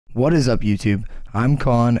What is up, YouTube? I'm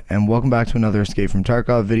Kawn, and welcome back to another Escape From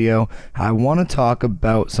Tarkov video. I want to talk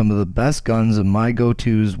about some of the best guns and my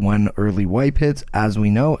go-tos when early wipe hits. As we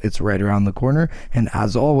know, it's right around the corner, and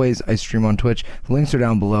as always, I stream on Twitch. The links are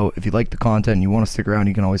down below. If you like the content and you want to stick around,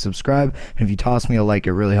 you can always subscribe, and if you toss me a like,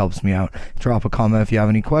 it really helps me out. Drop a comment if you have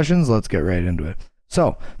any questions. Let's get right into it.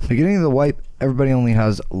 So, beginning of the wipe, everybody only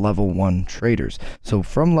has level 1 traders. So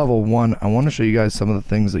from level 1, I want to show you guys some of the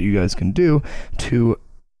things that you guys can do to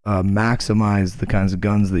maximize the kinds of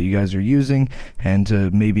guns that you guys are using and to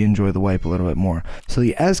maybe enjoy the wipe a little bit more. So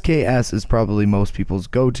the SKS is probably most people's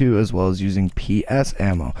go-to, as well as using PS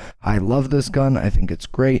ammo. I love this gun. I think it's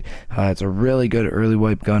great. It's a really good early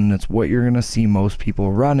wipe gun, and it's what you're going to see most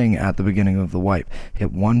people running at the beginning of the wipe.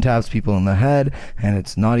 It one-taps people in the head, and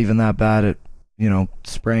it's not even that bad at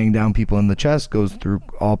spraying down people in the chest, goes through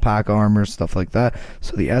all pack armor, stuff like that.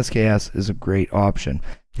 So the SKS is a great option.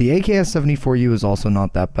 The AKS-74U is also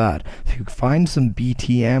not that bad. If you find some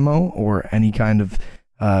BT ammo or any kind of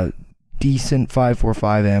decent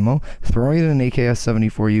 5.45 ammo, throwing in an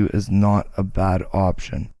AKS-74U is not a bad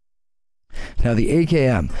option. Now the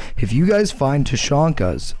AKM, if you guys find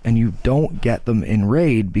Tushonkas and you don't get them in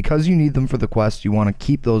raid because you need them for the quest, you want to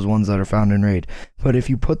keep those ones that are found in raid. But if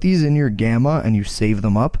you put these in your gamma and you save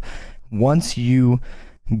them up, once you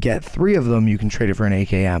get 3 of them, you can trade it for an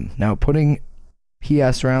AKM. Now putting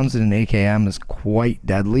PS rounds in an AKM is quite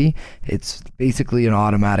deadly. It's basically an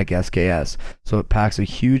automatic SKS, so it packs a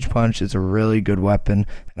huge punch. It's a really good weapon,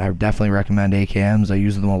 and I definitely recommend AKMs. I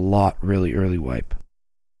use them a lot really early wipe.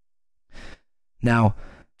 Now,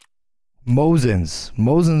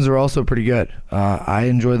 Mosins are also pretty good. I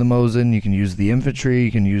enjoy the Mosin. You can use the infantry,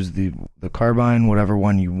 you can use the carbine, whatever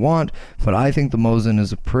one you want, but I think the Mosin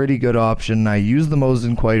is a pretty good option. I use the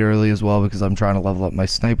Mosin quite early as well because I'm trying to level up my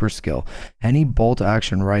sniper skill. Any bolt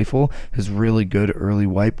action rifle is really good early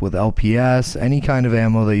wipe with LPS. Any kind of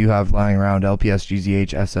ammo that you have lying around, LPS,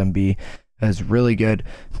 GZH, SMB, is really good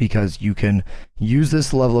because you can use this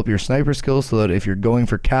to level up your sniper skills, so that if you're going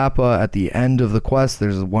for Kappa at the end of the quest,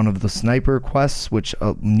 there's one of the sniper quests which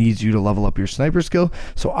needs you to level up your sniper skill.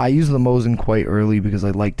 So I use the Mosin quite early because I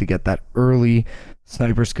like to get that early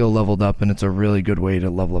sniper skill leveled up, and it's a really good way to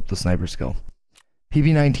level up the sniper skill.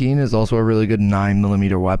 PP19 is also a really good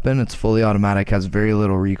 9mm weapon. It's fully automatic, has very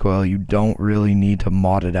little recoil. You don't really need to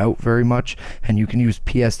mod it out very much, and you can use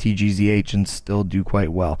PST GZH and still do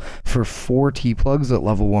quite well. For 4 T-plugs at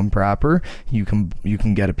level 1 proper, you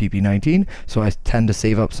can get a PP19, so I tend to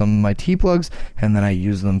save up some of my T-plugs, and then I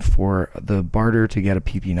use them for the barter to get a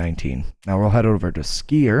PP19. Now we'll head over to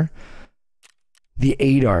Skier. The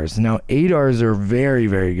ADARs. Now, ADARs are very,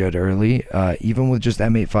 very good early, even with just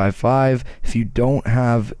M855. If you don't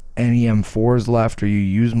have any M4s left, or you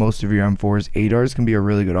use most of your M4s, ADARs can be a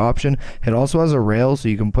really good option. It also has a rail, so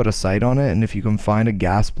you can put a sight on it, and if you can find a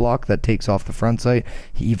gas block that takes off the front sight,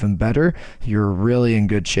 even better. You're really in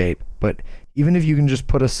good shape. But even if you can just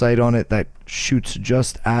put a sight on it that shoots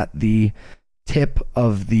just at the tip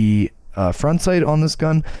of the front sight on this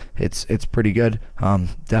gun, it's pretty good.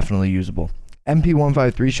 Definitely usable.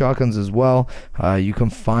 MP153 shotguns as well. You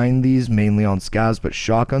can find these mainly on scavs, but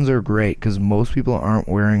shotguns are great because most people aren't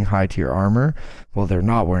wearing high tier armor. Well, they're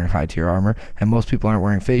not wearing high tier armor, and most people aren't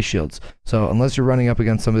wearing face shields. So unless you're running up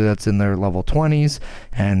against somebody that's in their level 20s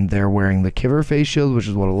and they're wearing the Kiver face shield, which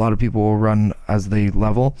is what a lot of people will run as they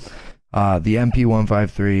level, the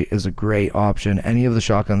MP153 is a great option. Any of the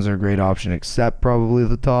shotguns are a great option except probably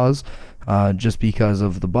the TAWs. Just because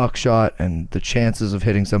of the buckshot, and the chances of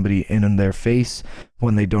hitting somebody in their face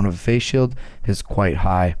when they don't have a face shield is quite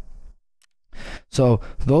high. So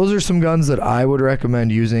those are some guns that I would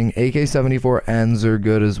recommend using. AK-74Ns are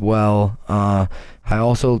good as well. I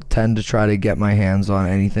also tend to try to get my hands on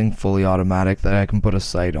anything fully automatic that I can put a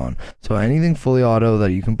sight on. So anything fully auto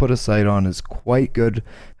that you can put a sight on is quite good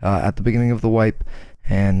at the beginning of the wipe,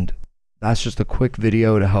 and that's just a quick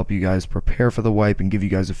video to help you guys prepare for the wipe and give you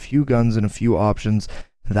guys a few guns and a few options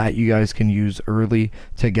that you guys can use early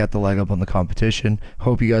to get the leg up on the competition.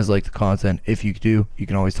 Hope you guys like the content. If you do, you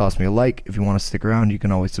can always toss me a like. If you want to stick around, you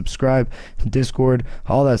can always subscribe. Discord,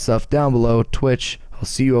 all that stuff down below. Twitch, I'll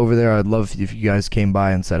see you over there. I'd love if you guys came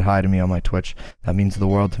by and said hi to me on my Twitch. That means the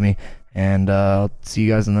world to me. And I'll see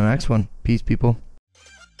you guys in the next one. Peace, people.